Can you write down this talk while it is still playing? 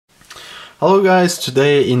Hello guys,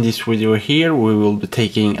 today in this video here we will be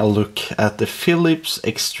taking a look at the Philips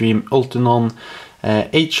X-treme Ultinon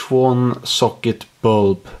H1 socket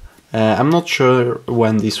bulb. I'm not sure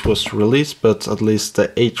when this was released, but at least the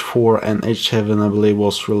H4 and H7 I believe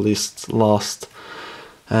was released last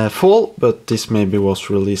fall, but this maybe was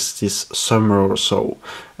released this summer or so.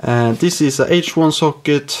 This is a H1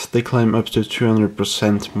 socket. They claim up to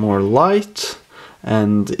 200% more light,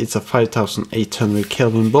 and it's a 5800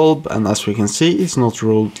 Kelvin bulb, and as we can see it's not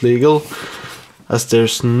road legal as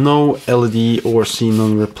there's no LED or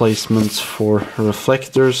xenon replacements for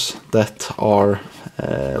reflectors that are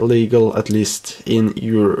legal, at least in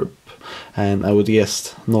Europe, and I would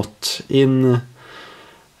guess not in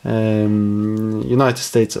United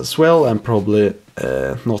States as well, and probably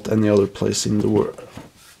not any other place in the world.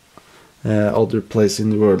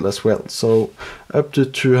 As well. So up to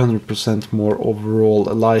 200% more overall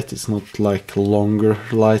light. It's not like longer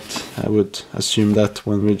light. I would assume that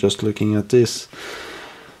when we're just looking at this.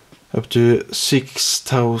 Up to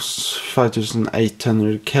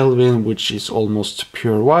 5800 Kelvin, which is almost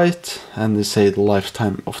pure white, and they say the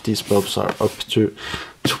lifetime of these bulbs are up to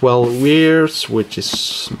 12 years, which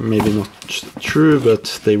is maybe not true,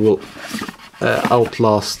 but they will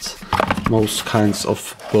outlast most kinds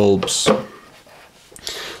of bulbs.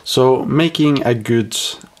 So making a good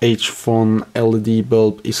H1 LED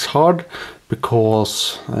bulb is hard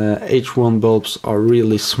because H1 bulbs are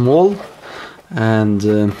really small,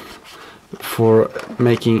 and for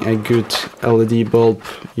making a good LED bulb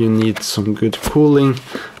you need some good cooling,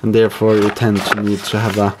 and therefore you tend to need to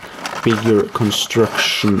have a bigger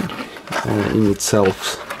construction in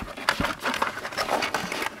itself.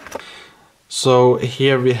 So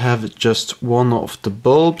here we have just one of the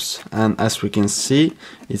bulbs, and as we can see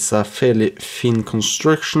it's a fairly thin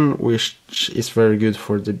construction, which is very good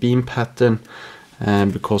for the beam pattern,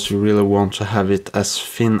 because you really want to have it as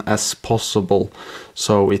thin as possible,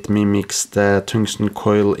 so it mimics the tungsten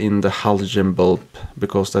coil in the halogen bulb,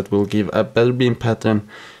 because that will give a better beam pattern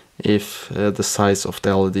if the size of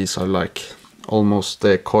the LEDs are like almost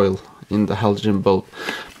the coil in the halogen bulb.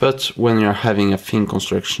 But when you're having a thin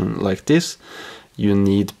construction like this, you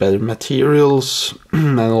need better materials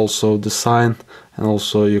and also design, and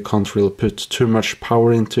also you can't really put too much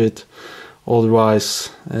power into it, otherwise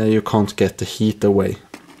you can't get the heat away,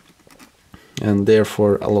 and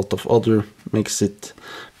therefore a lot of other makes it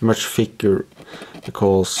much thicker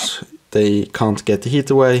because they can't get the heat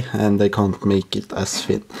away and they can't make it as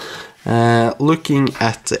thin. Looking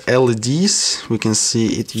at the LEDs, we can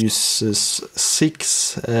see it uses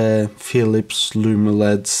 6 Philips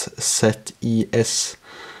Lumileds ZES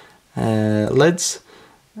LEDs.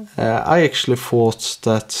 I actually thought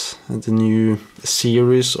that the new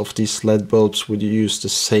series of these LED bulbs would use the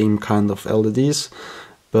same kind of LEDs,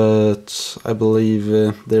 but I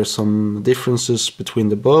believe there's some differences between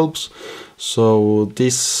the bulbs. So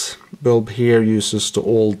this bulb here uses the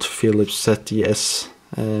old Philips ZES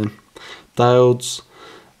diodes,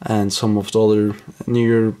 and some of the other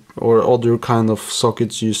newer or other kind of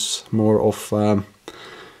sockets use more of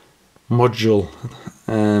module.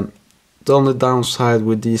 The only downside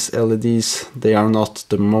with these LEDs, they are not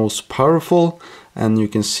the most powerful, and you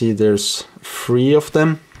can see there's 3 of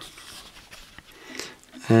them,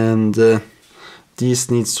 and these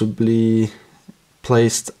needs to be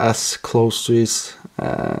placed as close to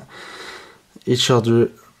each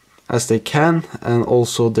other as they can, and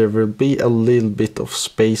also there will be a little bit of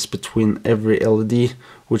space between every LED,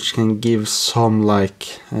 which can give some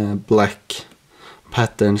like black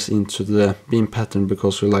patterns into the beam pattern,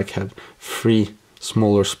 because we like have 3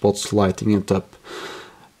 smaller spots lighting it up.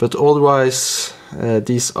 But otherwise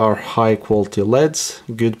these are high quality LEDs,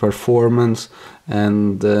 good performance,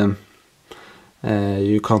 and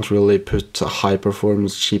you can't really put a high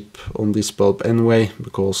performance chip on this bulb anyway,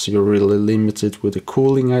 because you're really limited with the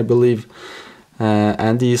cooling, I believe.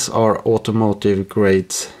 And these are automotive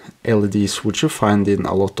grade LEDs, which you find in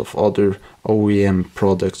a lot of other OEM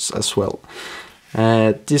products as well.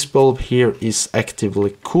 This bulb here is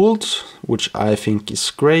actively cooled, which I think is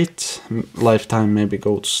great. Lifetime maybe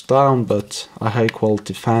goes down, but a high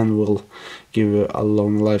quality fan will give you a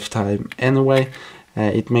long lifetime anyway.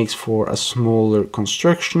 It makes for a smaller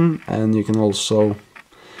construction, and you can also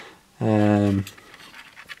have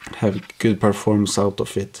good performance out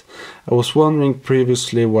of it. I was wondering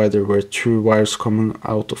previously why there were 2 wires coming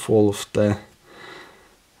out of all of the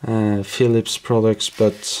Philips products,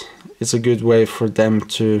 but it's a good way for them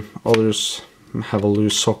to, others have a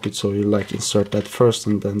loose socket, so you like insert that first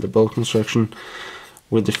and then the bulb construction.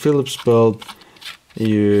 With the Philips bulb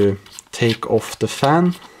you take off the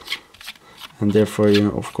fan and therefore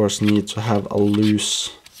you of course need to have a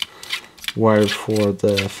loose wire for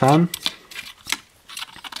the fan.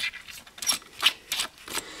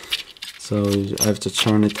 So you have to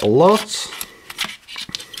turn it a lot.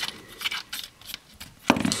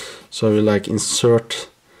 So you like insert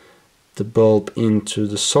the bulb into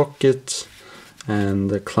the socket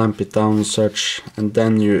and clamp it down and such, and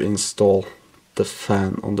then you install the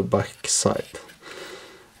fan on the back side.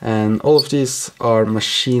 And all of these are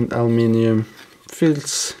machined aluminium,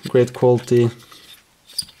 feels great quality,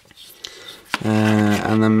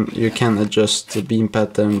 and then you can adjust the beam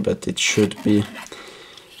pattern, but it should be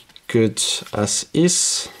good as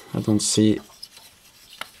is. I don't see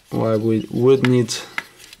why we would need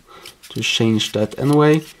to change that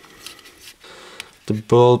anyway. The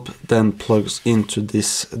bulb then plugs into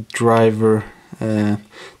this driver.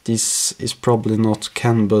 This is probably not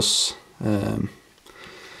CAN bus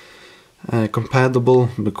compatible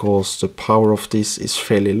because the power of this is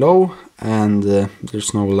fairly low, and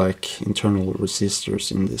there's no like internal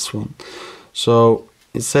resistors in this one. So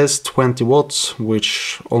it says 20 watts,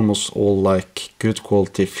 which almost all like good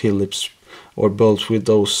quality Philips or bulbs with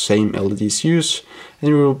those same LEDs use, and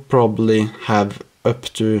you will probably have up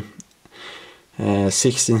to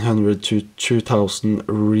 1600 to 2000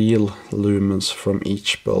 real lumens from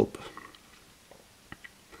each bulb.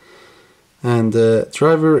 And the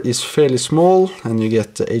driver is fairly small, and you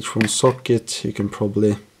get the H1 socket. You can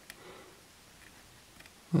probably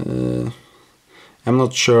I'm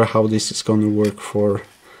not sure how this is going to work for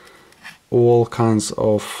all kinds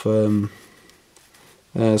of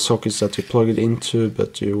sockets that you plug it into,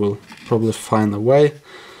 but you will probably find a way.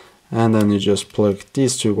 And then you just plug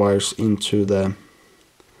these two wires into the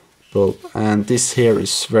bulb, and this here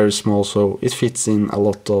is very small, so it fits in a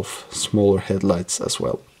lot of smaller headlights as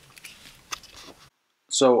well.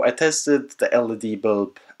 So I tested the LED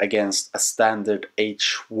bulb against a standard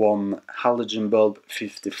H1 halogen bulb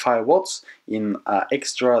 55 watts in an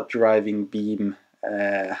extra driving beam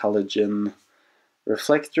halogen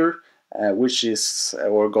reflector, which is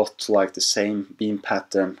or got like the same beam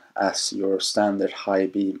pattern as your standard high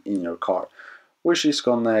beam in your car, which is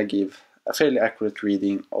gonna give a fairly accurate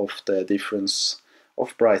reading of the difference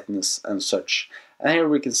of brightness and such. And here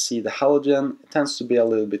we can see the halogen. It tends to be a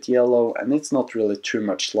little bit yellow, and it's not really too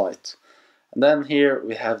much light. And then here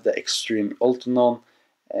we have the Xtreme Ultionon.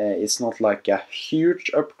 It's not like a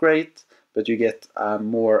huge upgrade, but you get a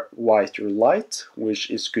more whiter light,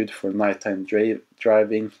 which is good for nighttime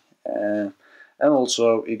driving. And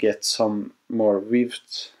also you get some more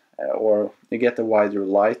vivid, or you get a wider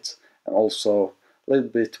light, and also a little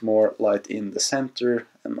bit more light in the center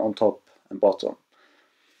and on top and bottom.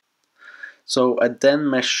 So I then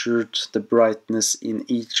measured the brightness in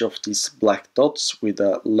each of these black dots with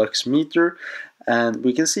a lux meter, and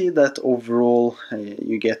we can see that overall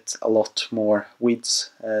you get a lot more width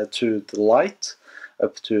to the light,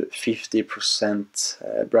 up to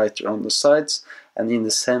 50% brighter on the sides, and in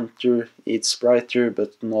the center it's brighter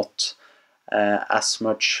but not as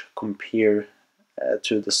much compared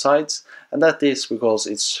to the sides, and that is because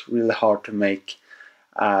it's really hard to make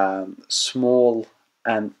small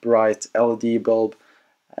and bright LED bulb,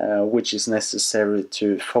 which is necessary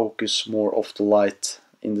to focus more of the light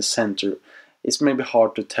in the center. It's maybe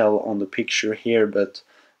hard to tell on the picture here, but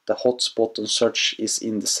the hotspot and such is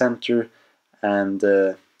in the center, and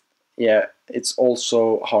yeah, it's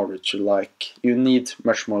also harder to like, you need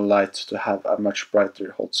much more light to have a much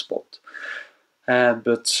brighter hotspot.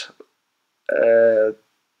 But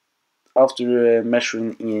after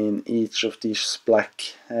measuring in each of these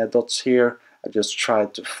black dots here, I just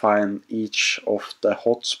tried to find each of the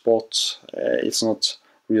hotspots. It's not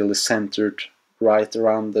really centered right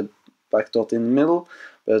around the black dot in the middle,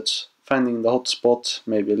 but finding the hotspot,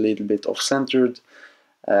 maybe a little bit off-centered.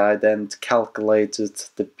 I then calculated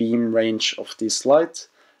the beam range of this light,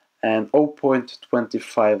 and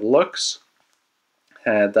 0.25 lux.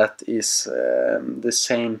 That is the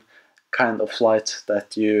same kind of light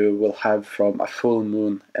that you will have from a full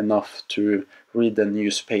moon, enough to read the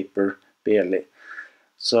newspaper barely.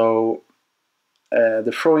 So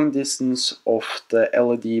the throwing distance of the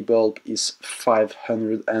LED bulb is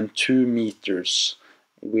 502 meters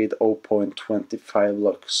with 0.25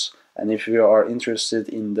 lux. And if you are interested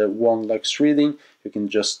in the 1 lux reading, you can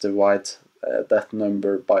just divide that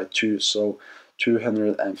number by 2, so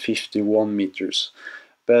 251 meters.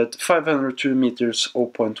 But 502 meters,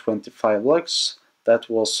 0.25 lux, that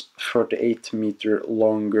was 38 meters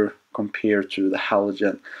longer compared to the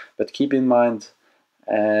halogen. But keep in mind,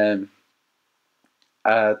 a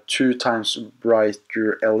 2 times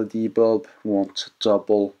brighter LED bulb won't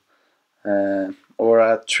double, or or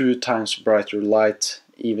a 2 times brighter light,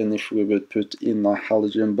 even if we would put in a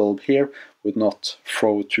halogen bulb here, would not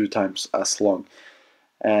throw 2 times as long.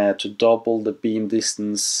 To double the beam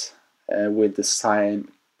distance with the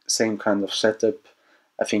same kind of setup,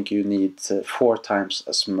 I think you need 4 times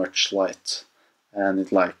as much light, and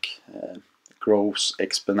it like grows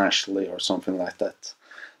exponentially or something like that.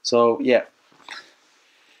 So yeah,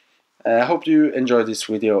 I hope you enjoyed this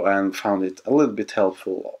video and found it a little bit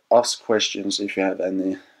helpful. Ask questions if you have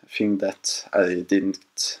anything that I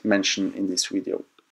didn't mention in this video.